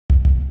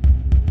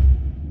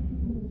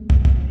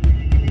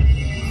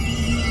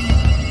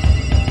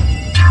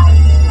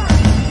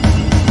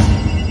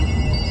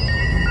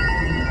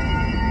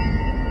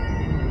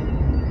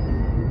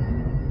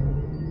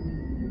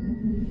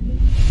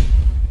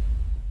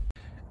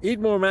Eat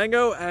more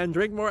mango and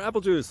drink more apple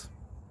juice.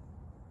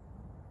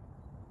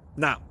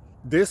 Now,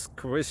 this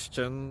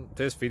video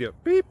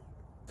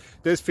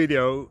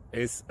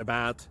is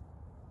about...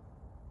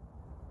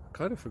 I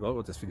kind of forgot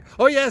what this video...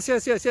 Oh, yes.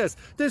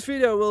 This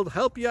video will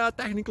help you out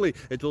technically.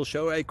 It will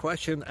show a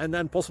question and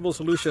then possible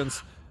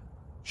solutions.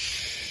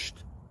 Shh.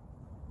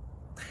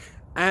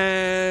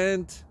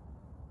 And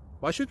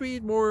why should we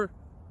eat more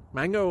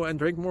mango and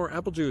drink more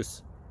apple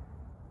juice?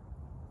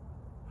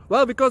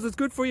 Well, because it's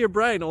good for your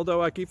brain,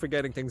 although I keep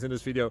forgetting things in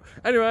this video.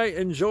 Anyway,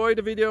 enjoy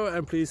the video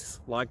and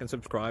please like and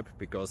subscribe,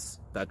 because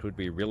that would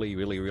be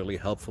really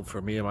helpful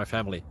for me and my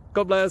family.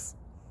 God bless!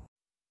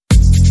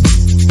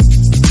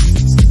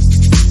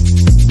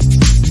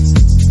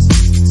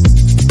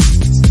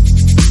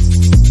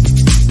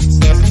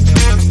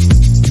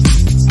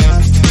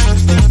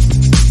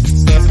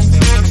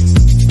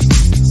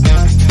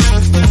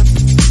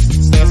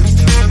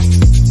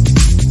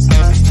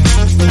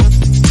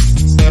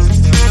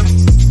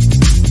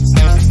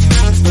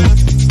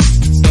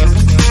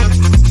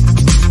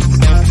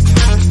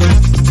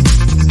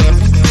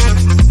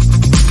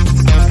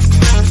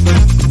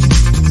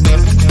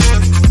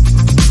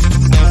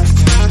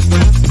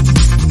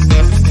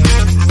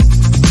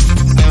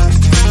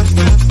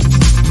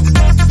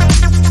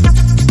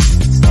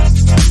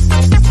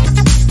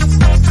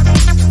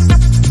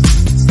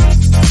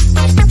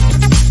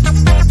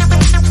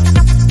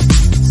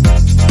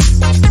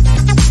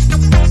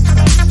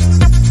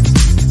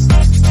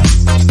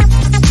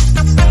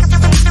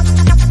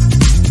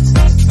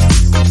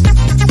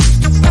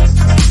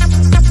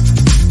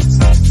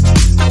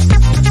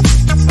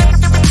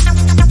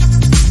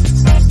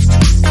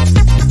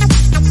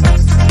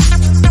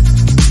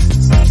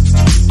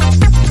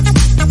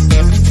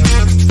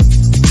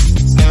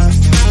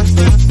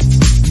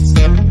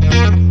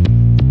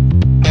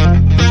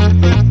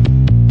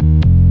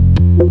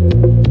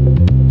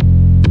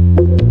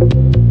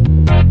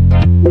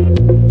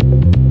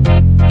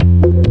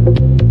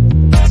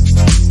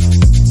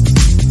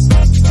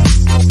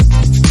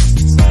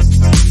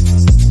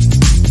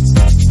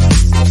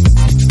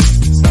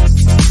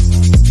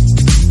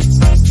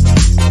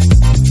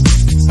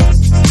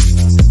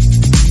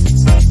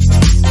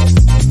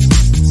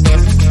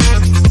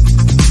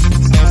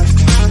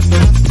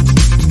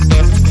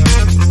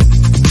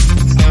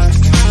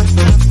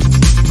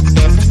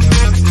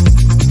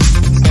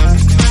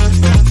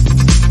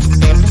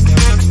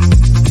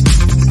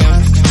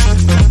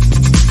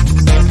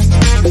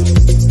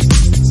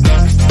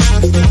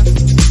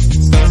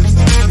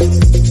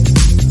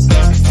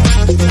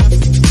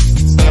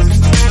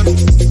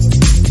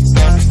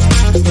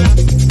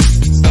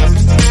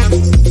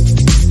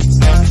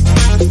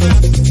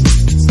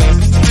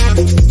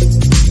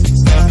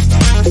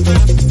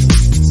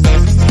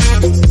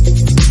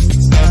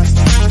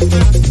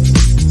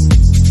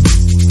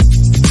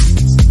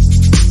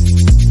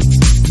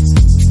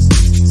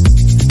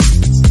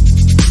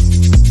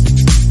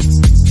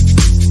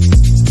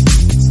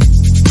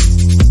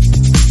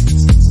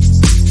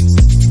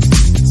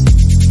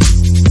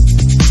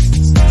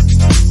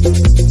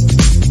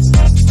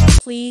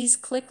 Please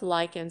click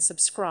like and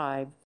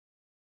subscribe.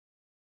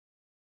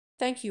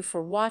 Thank you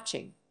for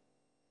watching.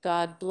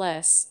 God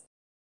bless.